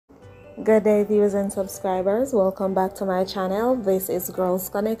Good day, viewers and subscribers. Welcome back to my channel. This is Girls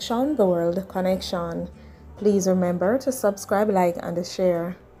Connection, the World Connection. Please remember to subscribe, like, and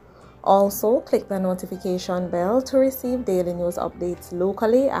share. Also, click the notification bell to receive daily news updates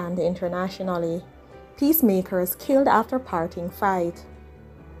locally and internationally. Peacemakers killed after parting fight.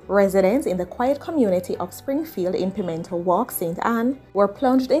 Residents in the quiet community of Springfield in Pimento Walk, St. Anne, were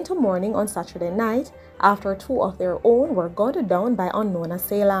plunged into mourning on Saturday night after two of their own were gunned down by unknown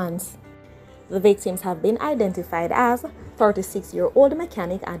assailants. The victims have been identified as 36-year-old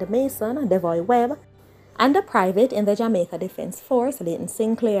mechanic and mason Devoy Webb and a private in the Jamaica Defense Force, Leighton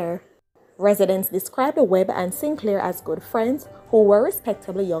Sinclair. Residents described Webb and Sinclair as good friends who were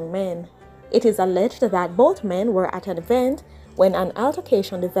respectable young men. It is alleged that both men were at an event when an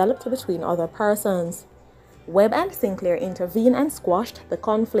altercation developed between other persons. Webb and Sinclair intervened and squashed the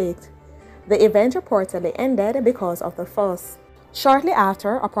conflict. The event reportedly ended because of the fuss. Shortly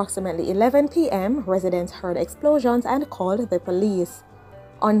after, approximately 11 p.m., residents heard explosions and called the police.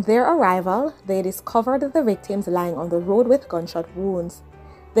 On their arrival, they discovered the victims lying on the road with gunshot wounds.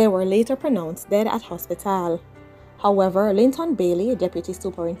 They were later pronounced dead at hospital. However, Linton Bailey, Deputy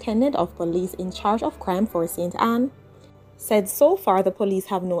Superintendent of Police in charge of crime for St. Anne, said so far the police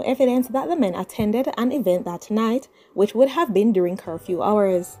have no evidence that the men attended an event that night, which would have been during curfew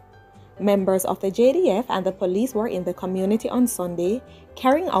hours. Members of the JDF and the police were in the community on Sunday,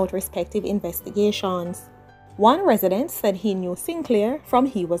 carrying out respective investigations. One resident said he knew Sinclair from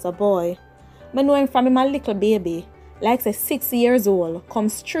he was a boy. "I know him from him a little baby, like say 6 years old, come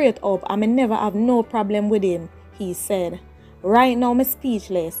straight up and I never have no problem with him," he said. "Right now I'm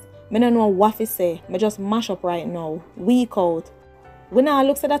speechless. I don't know what to say. I just mash up right now. Weak out. We now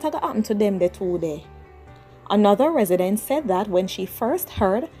look so that I happen to them the 2 days." Another resident said that when she first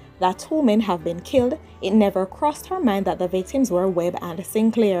heard that 2 men have been killed, it never crossed her mind that the victims were Webb and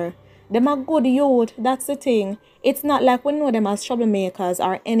Sinclair. "Them are good youth, that's the thing. It's not like we know them as troublemakers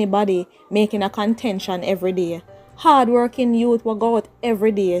or anybody making a contention every day. Hard-working youth will go out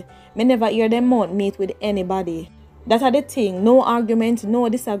every day. Me never hear them out meet with anybody. That are the thing, no argument, no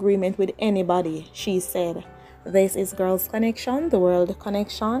disagreement with anybody," she said. This is Girls Connection, the World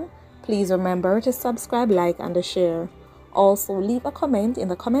Connection. Please remember to subscribe, like, and share. Also, leave a comment in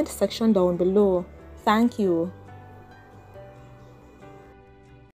the comment section down below. Thank you.